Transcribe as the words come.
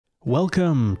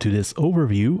Welcome to this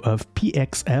overview of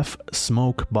PXF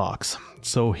Smokebox.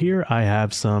 So here I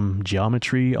have some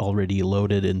geometry already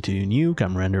loaded into Nuke.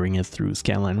 I'm rendering it through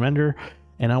Scanline Render,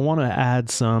 and I want to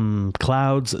add some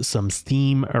clouds, some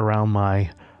steam around my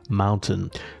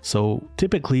mountain. So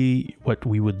typically what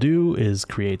we would do is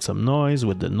create some noise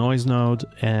with the noise node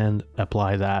and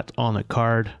apply that on a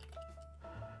card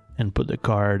and put the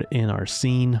card in our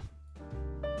scene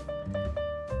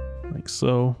like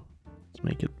so.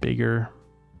 Make it bigger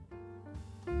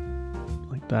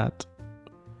like that,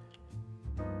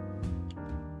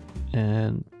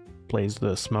 and place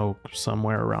the smoke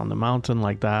somewhere around the mountain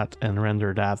like that and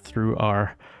render that through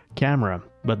our camera.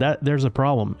 But there's a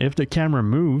problem. If the camera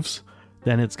moves,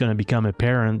 then it's going to become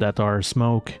apparent that our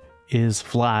smoke is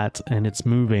flat and it's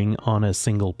moving on a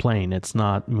single plane. It's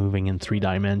not moving in 3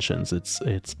 dimensions.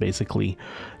 It's basically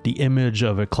the image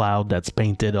of a cloud that's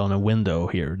painted on a window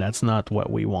here. That's not what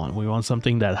we want. We want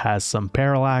something that has some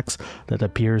parallax, that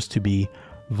appears to be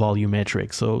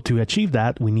volumetric. So to achieve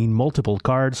that, we need multiple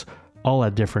cards, all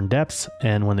at different depths,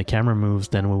 and when the camera moves,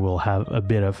 then we will have a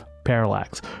bit of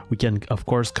parallax. We can of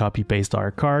course copy paste our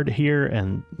card here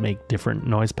and make different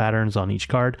noise patterns on each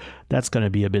card. That's going to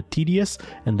be a bit tedious,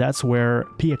 and that's where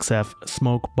PXF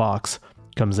Smokebox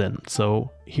comes in.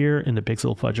 So here in the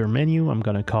Pixelfudger menu, I'm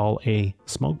going to call a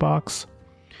Smokebox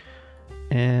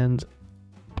and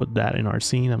put that in our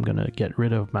scene. I'm going to get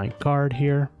rid of my card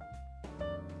here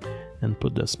and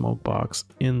put the Smokebox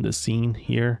in the scene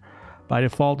here. By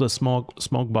default, the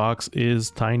Smokebox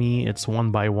is tiny. It's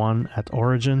 1 by 1 at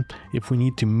origin. If we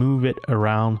need to move it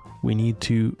around, we need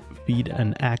to feed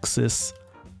an axis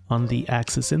on the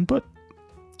axis input.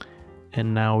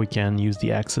 And now we can use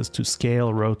the axis to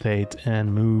scale, rotate,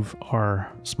 and move our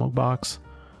Smokebox.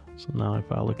 So now if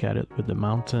I look at it with the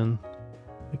mountain,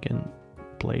 I can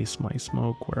place my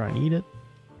smoke where I need it.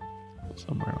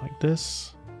 Somewhere like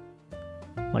this.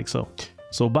 Like so.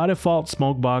 So by default,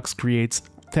 Smokebox creates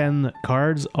 10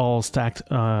 cards all stacked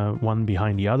one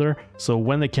behind the other. So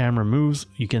when the camera moves,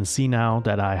 you can see now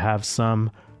that I have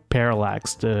some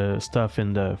parallax. The stuff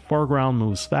in the foreground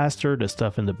moves faster, the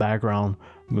stuff in the background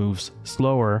moves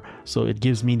slower, so it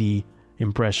gives me the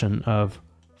impression of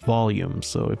volume.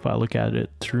 So if I look at it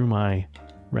through my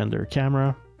render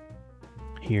camera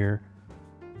here,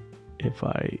 if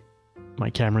my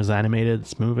camera's animated,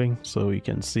 it's moving, so you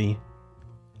can see.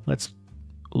 Let's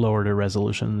lower the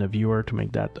resolution in the viewer to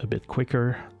make that a bit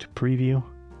quicker to preview.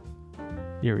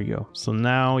 Here we go. So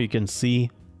now you can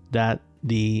see that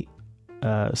the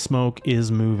smoke is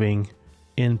moving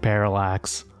in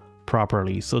parallax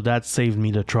properly. So that saved me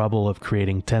the trouble of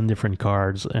creating 10 different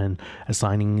cards and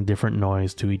assigning different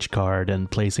noise to each card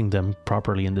and placing them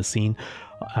properly in the scene.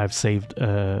 I've saved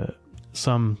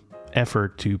some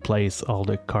effort to place all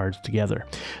the cards together.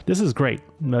 This is great,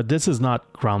 but this is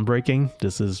not groundbreaking.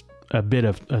 This is a bit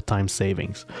of time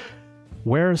savings.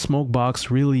 Where Smokebox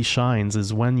really shines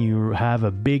is when you have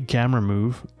a big camera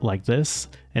move like this,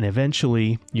 and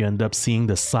eventually you end up seeing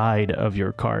the side of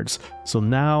your cards. So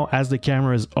now as the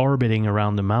camera is orbiting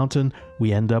around the mountain,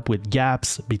 we end up with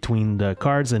gaps between the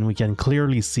cards, and we can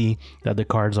clearly see that the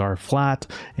cards are flat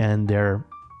and they're,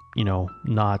 you know,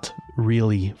 not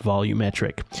really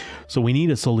volumetric. So we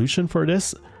need a solution for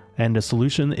this, and the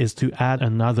solution is to add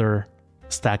another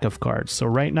stack of cards. So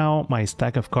right now my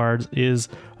stack of cards is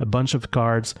a bunch of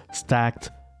cards stacked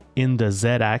in the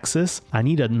Z-axis. I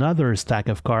need another stack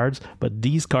of cards, but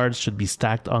these cards should be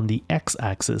stacked on the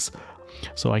X-axis.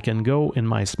 So I can go in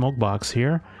my Smokebox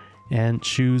here and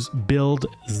choose Build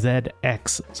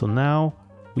ZX. So now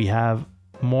we have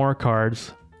more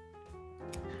cards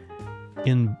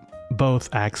in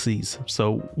both axes.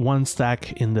 So one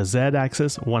stack in the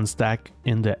Z-axis, one stack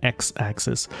in the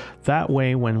X-axis. That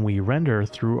way, when we render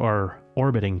through our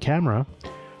orbiting camera,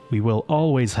 we will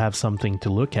always have something to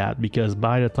look at, because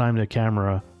by the time the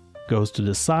camera goes to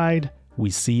the side, we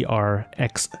see our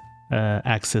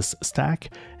X-axis stack,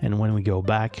 and when we go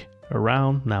back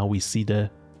around, now we see the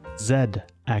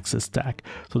Z-axis stack.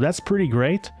 So that's pretty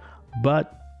great,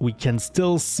 but we can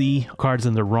still see cards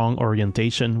in the wrong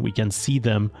orientation. We can see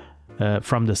them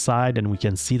from the side, and we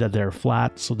can see that they're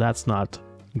flat, so that's not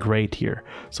great here.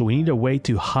 So we need a way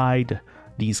to hide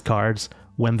these cards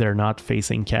when they're not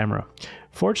facing camera.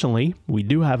 Fortunately, we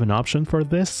do have an option for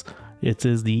this. It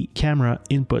is the camera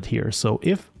input here. So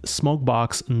if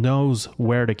Smokebox knows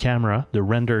where the camera, the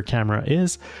render camera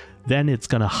is, then it's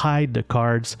gonna hide the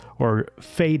cards or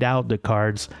fade out the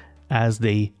cards as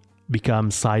they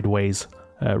become sideways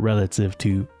relative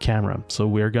to camera. So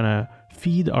we're gonna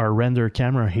feed our render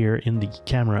camera here in the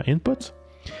camera input,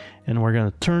 and we're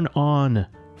going to turn on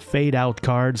fade out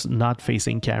cards not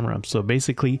facing camera. So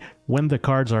basically, when the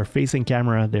cards are facing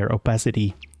camera, their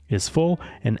opacity is full,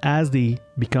 and as they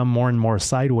become more and more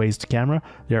sideways to camera,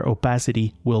 their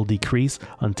opacity will decrease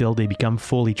until they become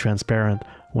fully transparent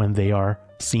when they are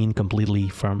seen completely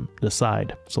from the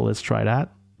side. So let's try that.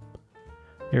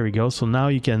 There we go. So now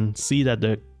you can see that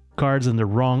the cards in the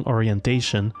wrong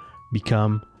orientation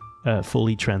become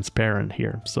fully transparent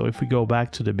here. So if we go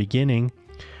back to the beginning,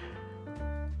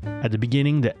 at the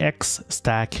beginning the X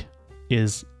stack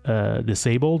is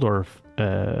disabled or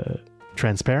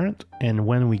transparent, and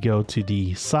when we go to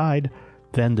the side,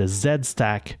 then the Z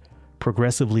stack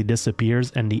progressively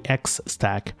disappears and the X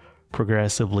stack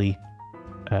progressively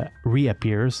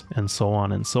reappears, and so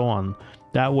on and so on.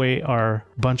 That way our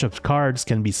bunch of cards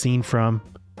can be seen from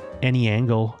any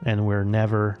angle, and we're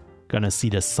never gonna see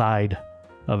the side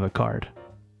of a card.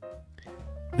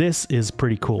 This is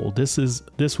pretty cool. This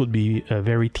would be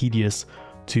very tedious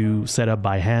to set up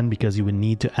by hand, because you would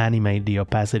need to animate the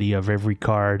opacity of every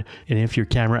card, and if your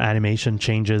camera animation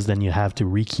changes, then you have to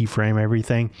re-keyframe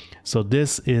everything. So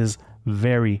this is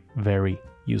very, very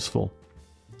useful.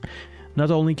 Not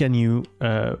only can you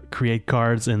create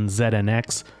cards in Z and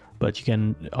X, but you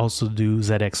can also do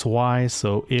ZXY.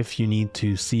 So if you need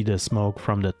to see the smoke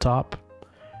from the top,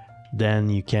 then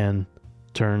you can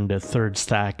turn the third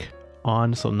stack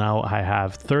on. So now I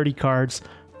have 30 cards,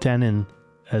 10 in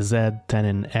Z, 10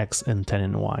 in X, and 10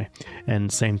 in Y.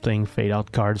 And same thing, fade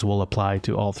out cards will apply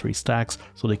to all three stacks.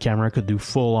 So the camera could do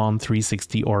full on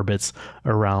 360 orbits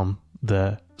around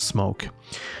the smoke.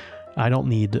 I don't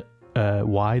need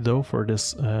Y though for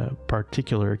this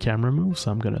particular camera move, so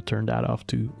I'm gonna turn that off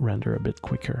to render a bit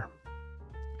quicker.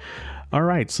 All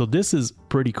right, so this is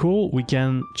pretty cool. We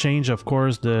can change, of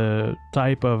course, the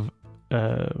type of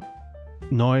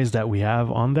noise that we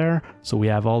have on there. So we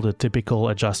have all the typical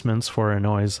adjustments for a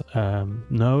noise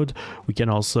node. We can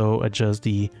also adjust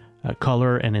the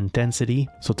color and intensity.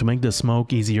 So to make the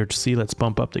smoke easier to see, let's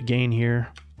bump up the gain here.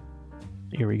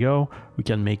 Here we go. We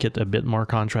can make it a bit more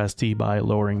contrasty by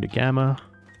lowering the gamma,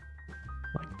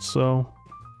 like so.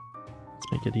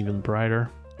 Let's make it even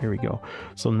brighter. Here we go.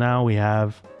 So now we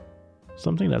have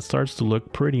something that starts to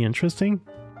look pretty interesting.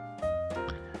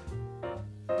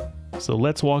 So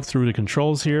let's walk through the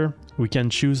controls here. We can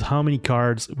choose how many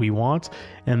cards we want,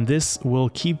 and this will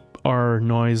keep our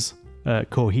noise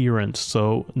coherent.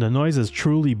 So the noise is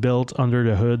truly built under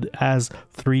the hood as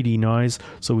 3D noise,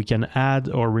 so we can add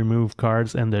or remove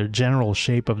cards, and the general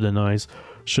shape of the noise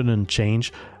shouldn't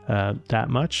change that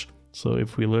much. So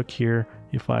if we look here,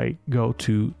 if I go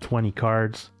to 20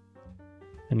 cards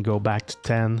and go back to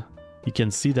 10, you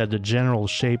can see that the general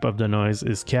shape of the noise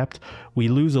is kept. We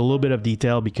lose a little bit of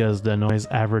detail because the noise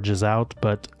averages out,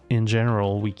 but in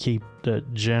general we keep the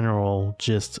general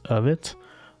gist of it.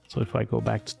 So if I go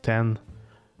back to 10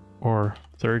 or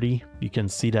 30, you can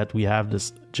see that we have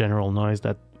this general noise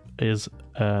that is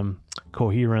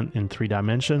coherent in 3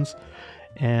 dimensions.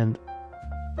 And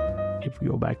if we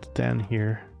go back to 10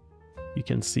 here, you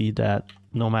can see that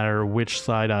no matter which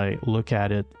side I look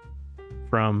at it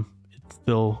from, it's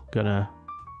still gonna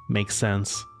make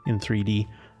sense in 3D,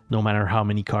 no matter how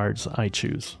many cards I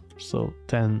choose. So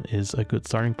 10 is a good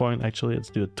starting point. Actually, let's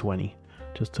do it 20,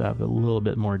 just to have a little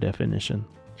bit more definition.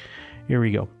 Here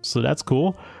we go. So that's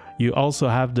cool. You also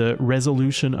have the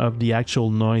resolution of the actual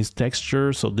noise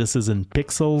texture. So this is in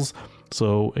pixels.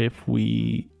 So if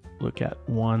we look at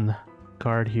one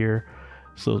card here,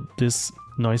 so this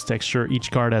noise texture,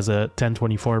 each card has a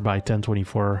 1024 by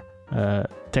 1024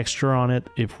 texture on it.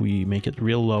 If we make it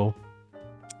real low,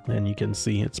 then you can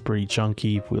see it's pretty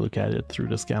chunky. If we look at it through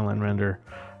the scanline render,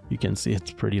 you can see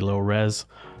it's pretty low res.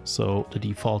 So the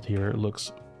default here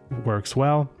works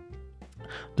well.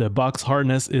 The box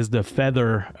hardness is the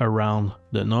feather around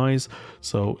the noise.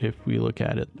 So if we look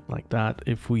at it like that,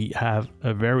 if we have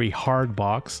a very hard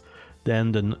box,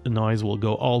 then the noise will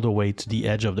go all the way to the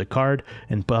edge of the card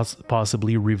and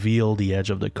possibly reveal the edge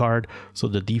of the card. So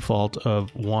the default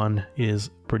of 1 is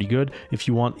pretty good. If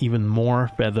you want even more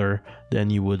feather, then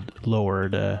you would lower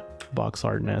the box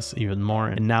hardness even more.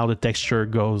 And now the texture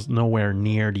goes nowhere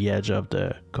near the edge of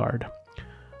the card.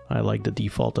 I like the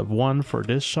default of 1 for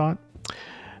this shot.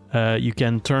 You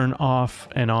can turn off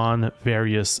and on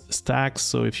various stacks.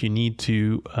 So if you need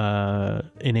to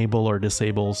enable or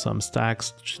disable some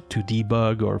stacks to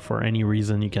debug, or for any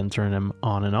reason, you can turn them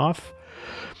on and off.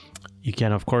 You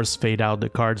can of course fade out the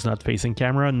cards not facing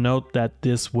camera. Note that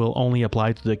this will only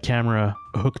apply to the camera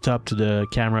hooked up to the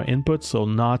camera input, so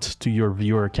not to your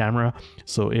viewer camera.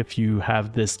 So if you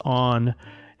have this on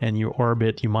and you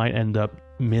orbit, you might end up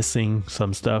missing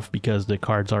some stuff because the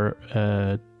cards are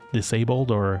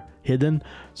disabled or hidden,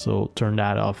 so turn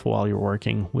that off while you're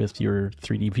working with your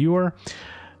 3D viewer.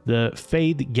 The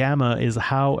fade gamma is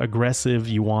how aggressive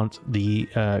you want the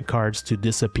cards to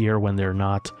disappear when they're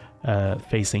not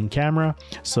facing camera.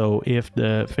 So if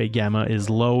the fade gamma is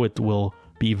low, it will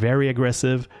be very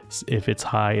aggressive. If it's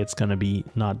high, it's going to be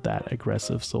not that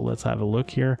aggressive. So let's have a look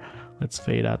here. Let's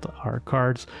fade out our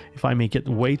cards. If I make it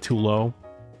way too low,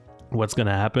 what's going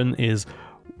to happen is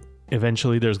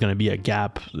eventually there's going to be a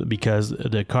gap because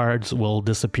the cards will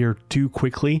disappear too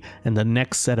quickly and the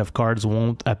next set of cards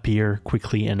won't appear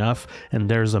quickly enough, and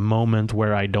there's a moment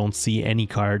where I don't see any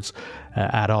cards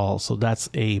at all. So that's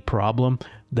a problem.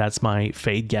 That's my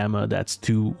fade gamma, that's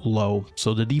too low.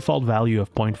 So the default value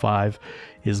of 0.5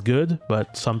 is good,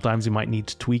 but sometimes you might need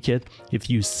to tweak it. If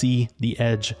you see the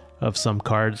edge of some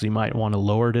cards, you might want to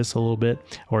lower this a little bit,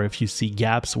 or if you see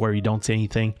gaps where you don't see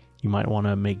anything, you might want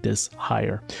to make this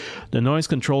higher. The noise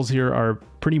controls here are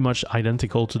pretty much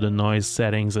identical to the noise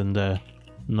settings in the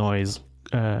noise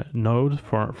node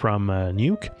from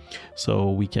Nuke.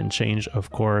 So we can change,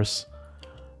 of course,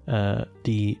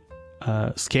 the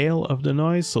scale of the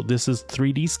noise. So this is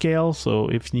 3D scale. So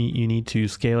if you need to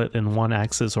scale it in one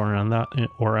axis or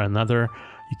another,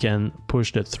 you can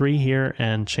push the 3 here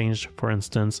and change. For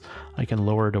instance, I can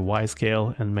lower the Y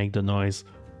scale and make the noise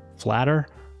flatter,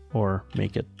 or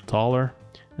make it taller,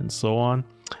 and so on.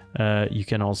 You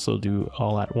can also do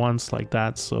all at once like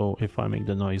that. So if I make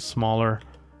the noise smaller,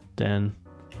 then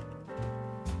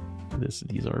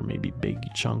these are maybe big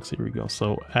chunks. Here we go.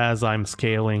 So as I'm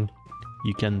scaling,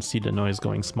 you can see the noise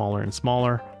going smaller and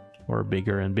smaller, or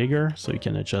bigger and bigger. So you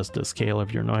can adjust the scale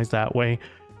of your noise that way.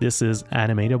 This is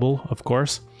animatable, of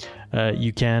course.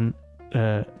 You can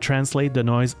translate the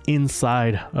noise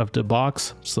inside of the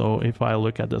box. So if I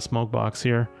look at the smoke box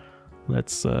here,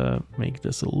 let's make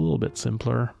this a little bit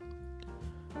simpler.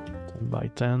 10 by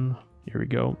 10. Here we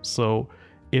go. So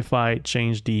if I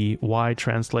change the Y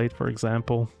translate, for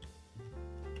example,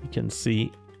 you can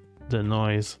see the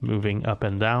noise moving up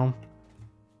and down.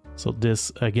 So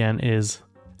this again is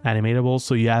animatable,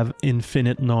 so you have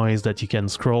infinite noise that you can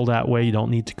scroll that way. You don't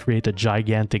need to create a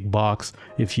gigantic box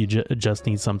if you just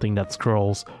need something that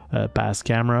scrolls past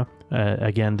camera.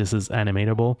 Again, this is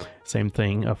animatable. Same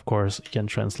thing, of course, you can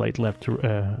translate left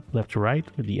to right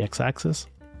with the x-axis.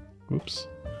 Oops,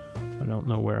 I don't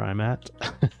know where I'm at.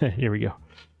 Here we go.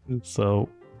 So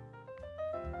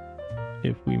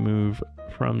if we move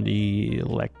from the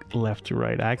left to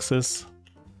right axis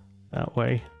that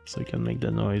way, so you can make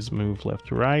the noise move left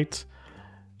to right.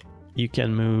 You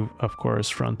can move, of course,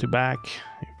 front to back.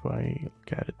 If I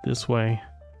look at it this way,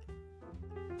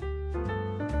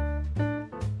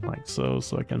 like so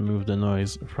I can move the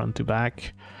noise front to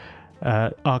back.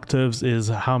 Octaves is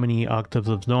how many octaves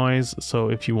of noise. So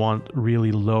if you want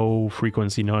really low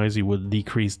frequency noise, you would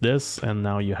decrease this, and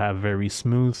now you have very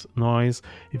smooth noise.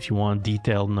 If you want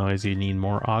detailed noise, you need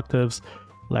more octaves.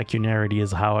 Lacunarity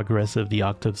is how aggressive the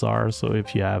octaves are. So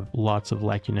if you have lots of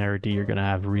lacunarity, you're going to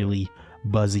have really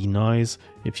buzzy noise.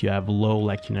 If you have low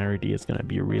lacunarity, it's going to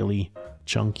be really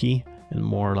chunky and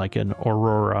more like an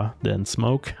aurora than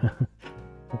smoke.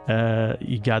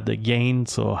 You got the gain,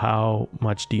 so how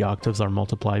much the octaves are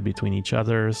multiplied between each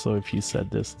other. So if you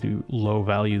set this to low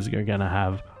values, you're going to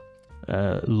have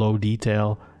low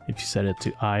detail. If you set it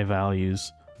to high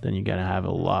values, then you're going to have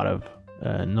a lot of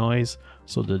noise.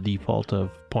 So the default of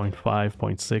 0.5,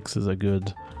 0.6 is a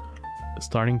good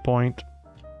starting point.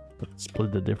 Let's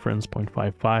split the difference,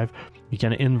 0.55. You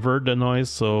can invert the noise,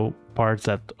 so parts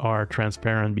that are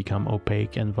transparent become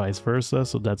opaque and vice versa.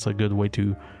 So that's a good way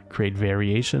to create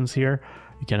variations here.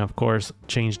 You can, of course,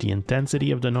 change the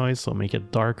intensity of the noise, so make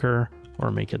it darker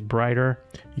or make it brighter.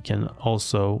 You can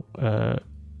also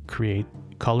create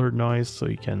colored noise, so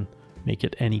you can make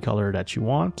it any color that you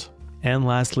want. And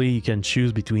lastly, you can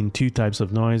choose between two types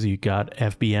of noise. You got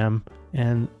FBM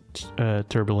and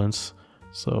turbulence,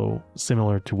 so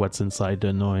similar to what's inside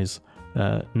the noise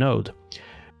node.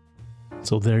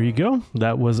 So there you go.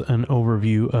 That was an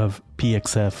overview of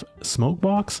PXF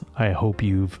Smokebox. I hope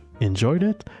you've enjoyed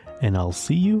it, and I'll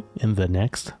see you in the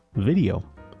next video.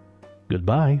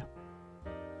 Goodbye.